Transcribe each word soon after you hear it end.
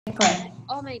Record.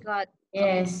 Oh my God.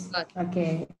 Yes. Oh my God.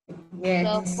 Okay. So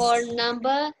Yes. for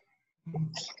number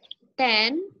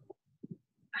 10,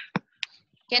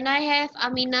 can I have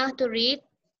Aminah to read?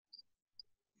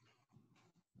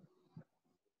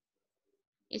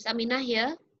 Is Aminah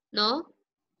here? No?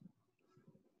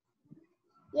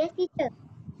 Yes, teacher.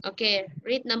 Okay,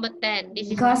 read number 10. This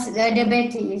is Because the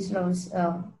battery is low.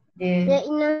 So The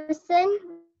innocent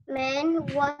man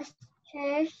was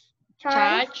charged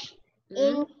charge.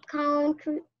 in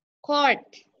country Court.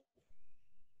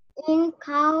 in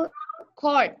court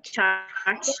Court.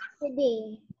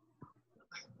 yesterday.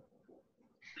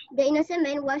 The innocent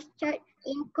man was charged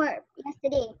in court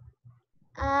yesterday.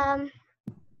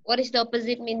 What is the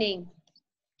opposite meaning?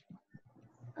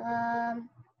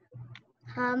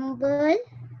 Humble.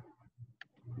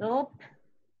 Nope.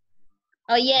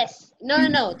 Oh yes. No.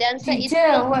 The answer is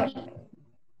teacher, what? guilty.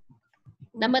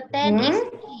 Number 10 is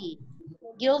B.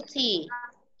 Guilty.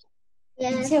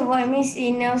 Yes. Teacher, what means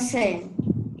innocent?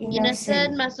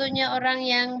 Innocent maksudnya orang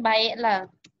yang baik lah.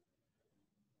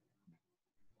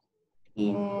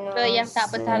 Muka yang tak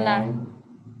bersalah.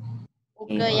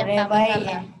 Muka yang tak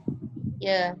bersalah.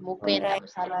 Ya, muka yang tak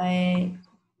bersalah. Baik.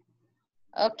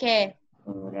 Okay.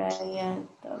 Orang yang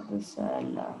tak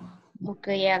bersalah.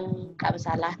 Muka yang tak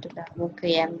bersalah tu lah. Muka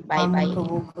yang baik-baik.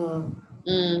 Muka-muka.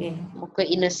 Okay. Muka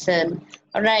innocent.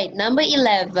 Alright, number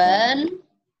 11.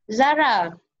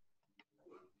 Zara.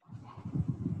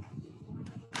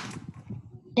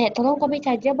 Dek, tolong kau ambil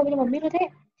charger bagi mami tu, Dek.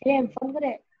 Jadi handphone tu,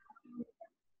 Dek.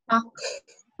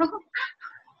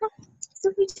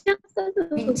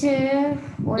 Teacher,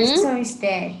 what song is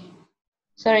that?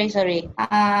 Sorry.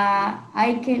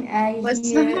 I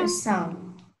hear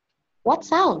sound. What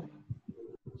sound?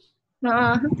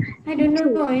 Uh, I don't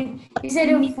know. Is that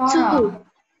a Farah?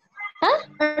 Huh?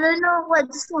 I don't know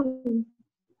what song.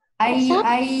 I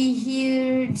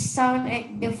hear sound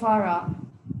at the Farah.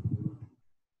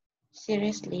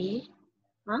 Seriously?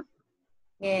 Huh?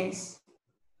 Yes.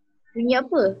 Bunyi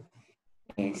apa?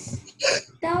 Yes.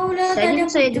 Tahu lah Tadi kan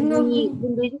saya aku bunyi tengah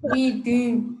benda juga. itu.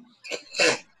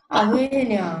 Apa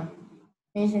ni?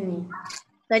 Macam ni.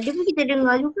 Tadi pun kita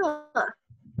dengar juga.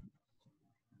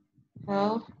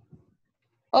 Oh.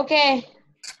 Okay.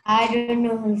 I don't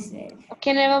know who said.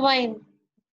 Okay, never mind.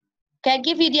 Can I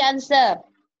give you the answer?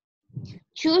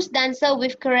 Choose the answer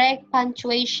with correct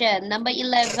punctuation. Number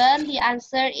 11, the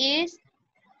answer is,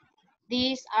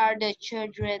 these are the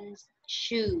children's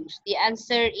shoes. The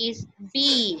answer is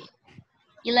B.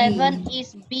 11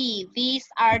 is B. These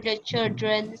are the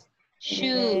children's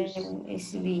shoes.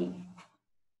 Is B.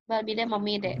 Bila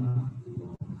mami dek.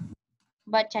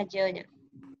 Buat chargernya.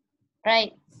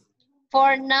 Right.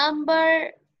 For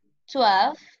number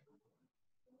 12,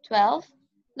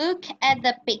 look at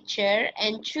the picture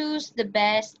and choose the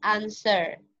best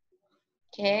answer.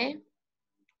 Okay.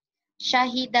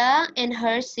 Shahida and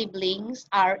her siblings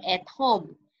are at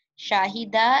home.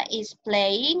 Shahida is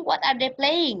playing. What are they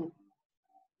playing?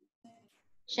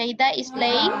 Shahida is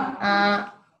playing?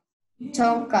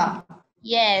 Chongka.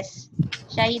 Yes.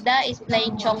 Shahida is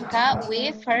playing Chongka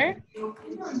with her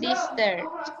sister.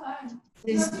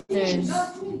 Sisters.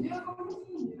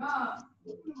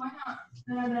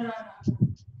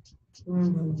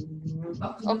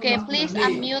 Okay, please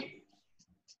unmute.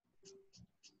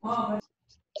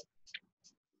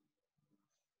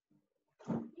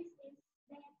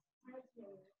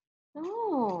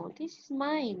 No, this is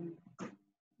mine.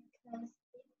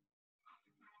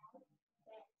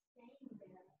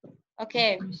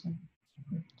 Okay.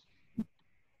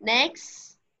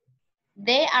 Next,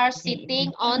 they are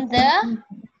sitting on the,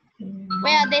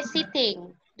 where are they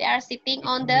sitting? They are sitting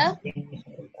on the,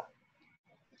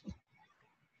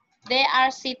 they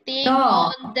are sitting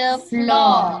on the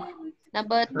floor.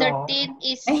 Number 13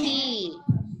 is C.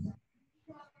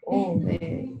 Oh,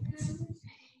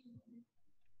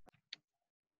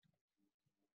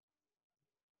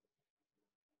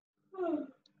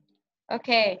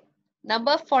 Okay,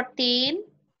 number 14.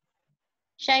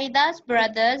 Shahida's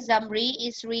brother Zamri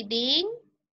is reading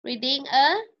a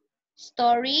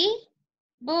story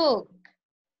book.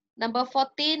 Number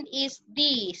 14 is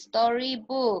D,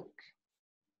 storybook.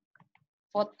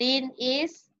 14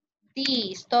 is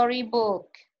D, storybook.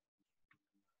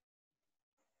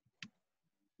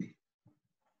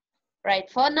 Right,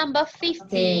 for number 15,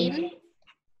 okay.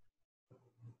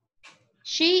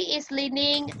 She is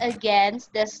leaning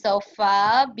against the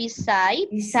sofa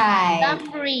beside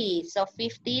Zamri. So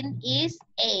 15 is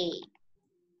A.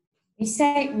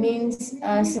 Beside means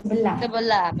sebelah.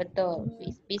 Sebelah, betul.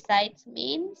 Besides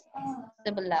means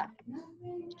sebelah.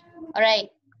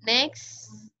 Alright, next.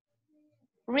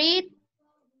 Read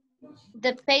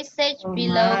the passage Oh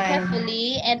below my.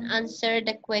 carefully and answer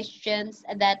the questions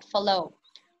that follow.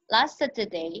 Last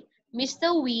Saturday,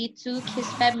 Mr. Wee took his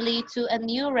family to a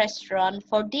new restaurant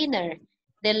for dinner.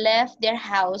 They left their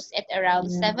house at around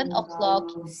 7 o'clock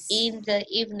in the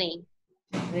evening.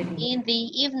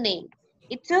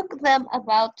 It took them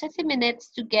about 30 minutes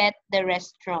to get the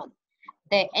restaurant.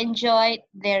 They enjoyed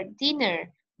their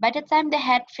dinner. By the time they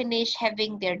had finished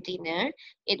having their dinner,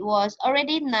 it was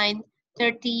already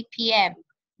 9:30 p.m.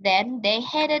 Then they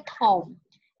headed home.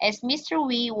 As Mr.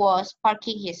 Wee was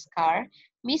parking his car,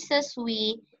 Mrs.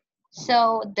 Wee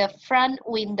saw the front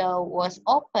window was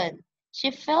open. She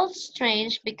felt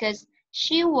strange because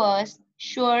she was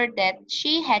sure that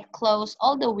she had closed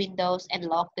all the windows and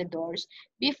locked the doors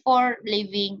before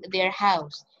leaving their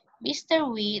house. Mr.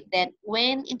 Wee then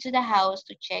went into the house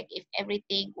to check if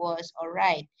everything was all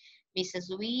right.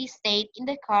 Mrs. Wee stayed in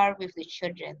the car with the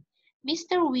children.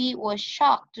 Mr. Wee was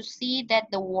shocked to see that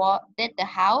the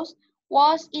house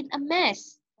was in a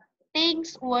mess.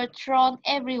 Things were thrown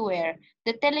everywhere.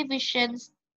 The television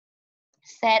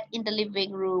set in the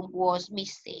living room was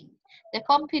missing. The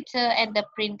computer and the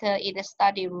printer in the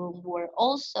study room were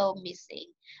also missing.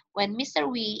 When Mr.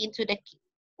 Wee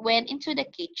went into the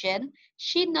kitchen,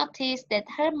 she noticed that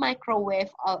her microwave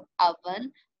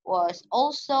oven was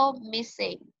also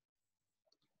missing.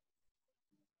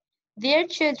 Their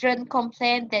children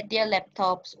complained that their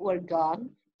laptops were gone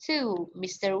too.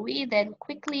 Mr. Wee then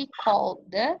quickly called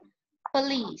the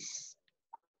police.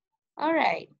 All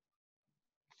right.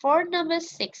 For number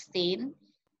 16,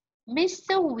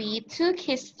 Mr. Wee took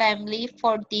his family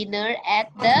for dinner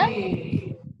at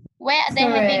where are they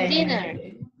having dinner?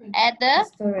 At the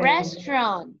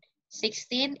restaurant.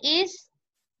 16 is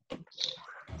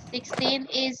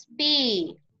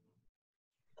B.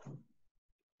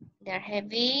 They're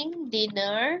having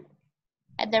dinner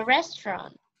at the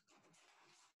restaurant.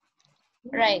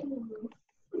 Right.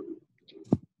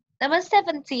 Number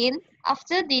 17,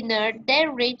 after dinner, they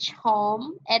reach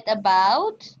home at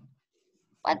about,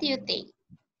 what do you think?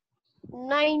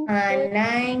 9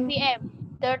 9 p.m.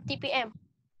 30 p.m.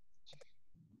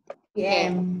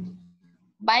 p.m.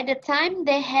 By the time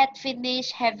they had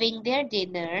finished having their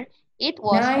dinner, it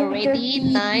was 9:30 already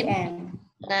p.m.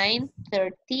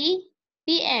 9:30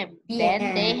 p.m.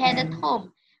 Then they headed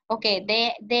home. Okay,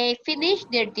 they finished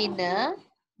their dinner.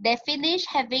 They finished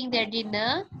having their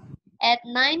dinner at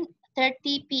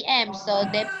 9:30 p.m. So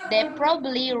they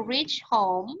probably reached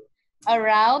home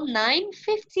around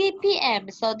 9:50 p.m.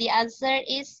 So the answer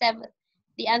is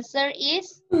The answer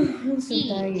is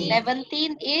D.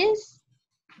 17 is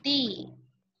D.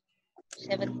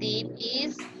 17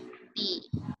 is D.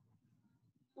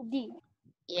 D.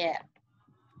 Yeah.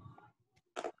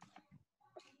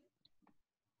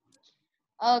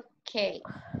 Okay.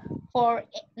 For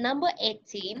number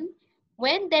 18,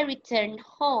 when they returned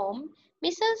home,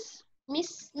 Mrs.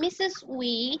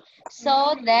 Wee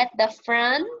saw that the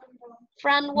front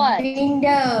what?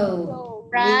 Window.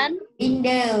 Front.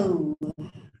 Window.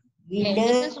 Okay,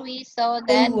 Mrs. Wee saw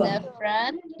that the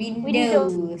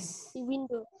Windows.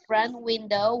 front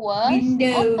window was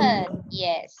open.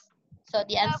 Yes. So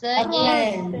the answer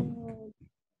is Open.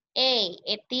 A.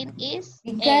 18 is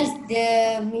Because A.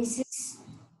 the Mrs.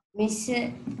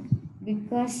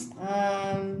 because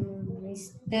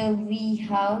Mr. V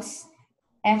house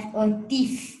have a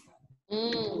thief.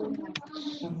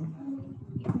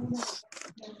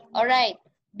 All right.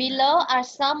 Below are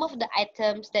some of the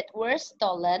items that were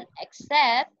stolen,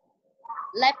 except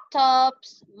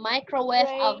laptops,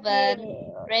 microwave oven,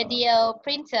 radio,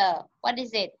 printer. What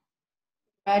is it?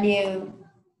 Radio.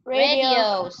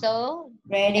 So,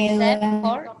 Radio. except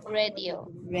for radio.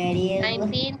 Radio.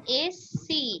 19 is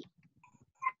C.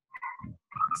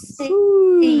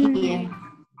 C.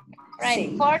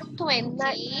 Right. For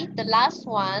 20, the last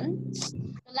one.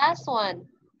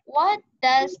 What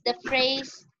does the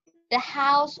phrase "the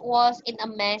house was in a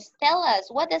mess" tell us?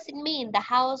 What does it mean? The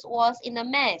house was in a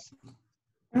mess.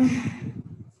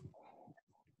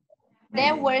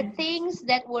 There were things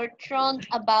that were thrown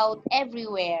about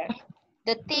everywhere.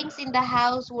 The things in the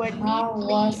house were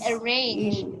neatly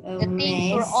arranged. The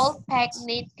things were all packed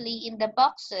neatly in the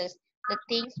boxes. The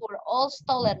things were all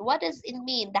stolen. What does it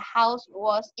mean? The house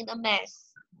was in a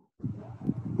mess.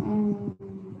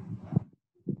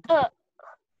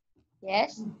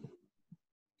 Yes?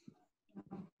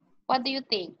 What do you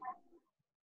think?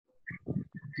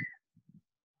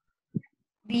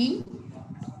 B.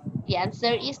 The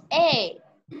answer is A.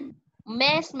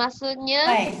 Mess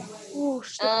maksudnya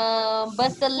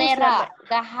berselera.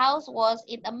 The house was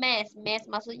in a mess. Mess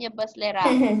maksudnya berselera.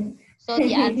 So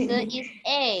the answer is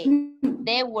A.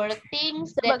 There were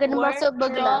things Sebab that kena were masuk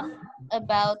burglar. thrown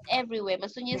about everywhere.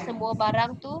 Maksudnya semua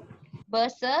barang tu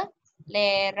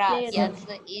berselera. The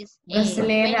answer is A.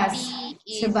 Berseleras. 20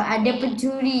 is Sebab ada A.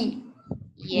 pencuri.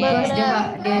 Because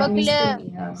Yes. the Bergelar. mystery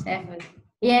house ever.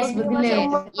 Yes, Bergelar masuk bergelar.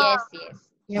 rumah. Yes, yes.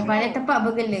 Yang pada tempat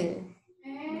bergelar.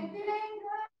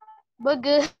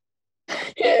 Burger.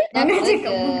 Not Jangan cakap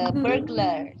burger, burger.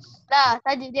 burglars. Dah,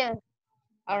 tajuk dia.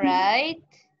 Alright.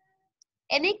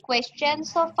 Any questions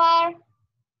so far?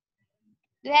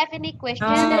 Do you have any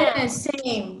questions?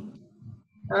 Same.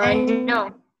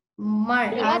 No.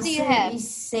 Mark What do you answer have? is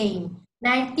same.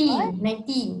 19.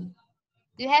 19.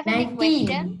 Do you have any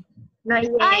question? 19. Not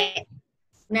yet.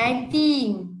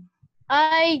 19.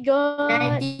 I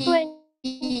got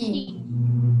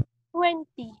 19.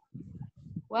 20.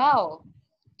 Wow.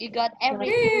 You got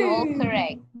everything all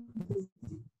correct.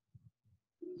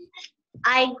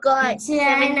 I got Teacher,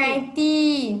 I 70.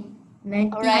 19.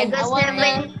 19. Alright, I got I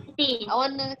 70.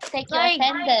 want to take your Right.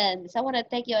 attendance. I want to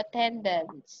take your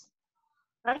attendance.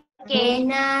 Okay.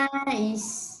 Amina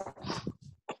is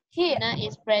Here. Nina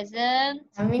is present.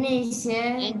 Amina is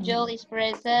here. Angel is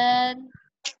present.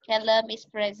 Callum is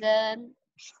present.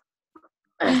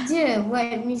 Teacher,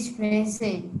 what means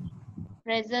present?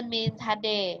 Present means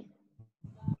hadir.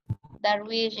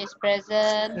 Darwish is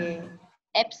present. Okay.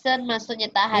 Absent maksudnya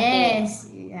tak hadir.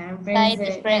 Yes, I'm Said present.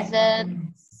 is present.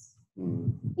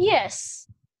 Yes.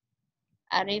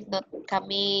 Arif not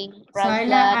coming. Soila,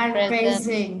 Razlan I'm present.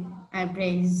 present. I'm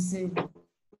present.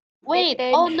 Wait,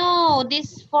 Present. oh no,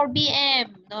 this is for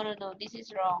BM. No, this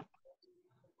is wrong.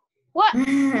 What?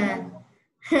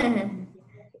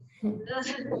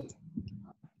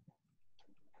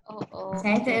 Oh.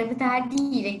 Saya tak ada tadi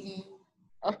lagi.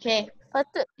 Okay,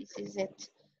 Patut. this is it.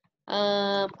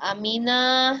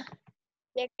 Amina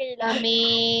Dia kena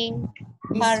coming.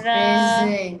 Is Farah.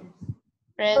 present.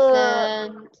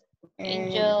 Present. And-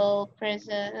 Angel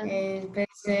present. And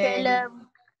present. Callum.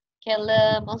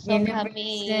 Callum also Callum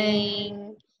coming.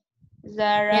 Callum is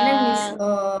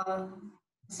Zara.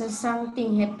 so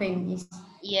something happened. Is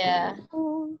Yeah.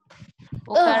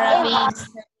 Mukarami is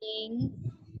coming.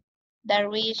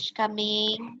 Darwish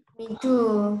coming. me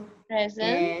too.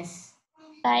 Present. Yes.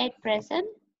 Said present.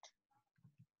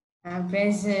 I'm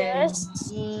present. Yes.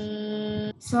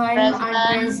 So I'm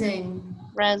Razlan. present.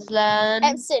 Razlan.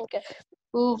 Absent ke?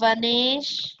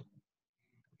 Vanish.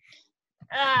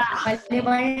 Paling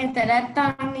banyak tak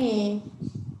datang ni.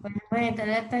 Paling banyak tak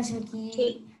datang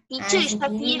Syakiri. Teacher Syakiri,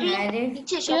 Syakirin. Arif.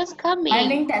 Teacher Just coming.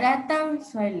 Paling tak datang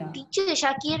Soila. Teacher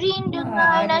Syakirin dengan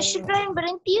ada. Nashran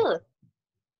berhenti ke?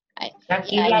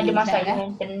 Syakira ada masalah tak dengan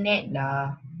internet dah.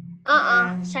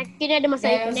 Syakir ada masalah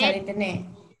Saya internet. internet.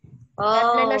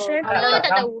 Dan Nashran pun Kat tak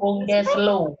tahu. kampung dia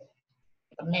slow.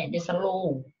 Internet dia slow.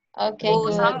 Okay, Oh,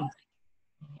 good. sama.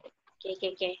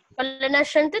 Okay. Kalau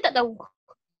Nashran tu tak tahu.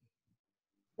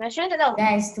 Nashran tak tahu.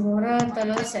 Guys, tomorrow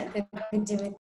tolong set kerja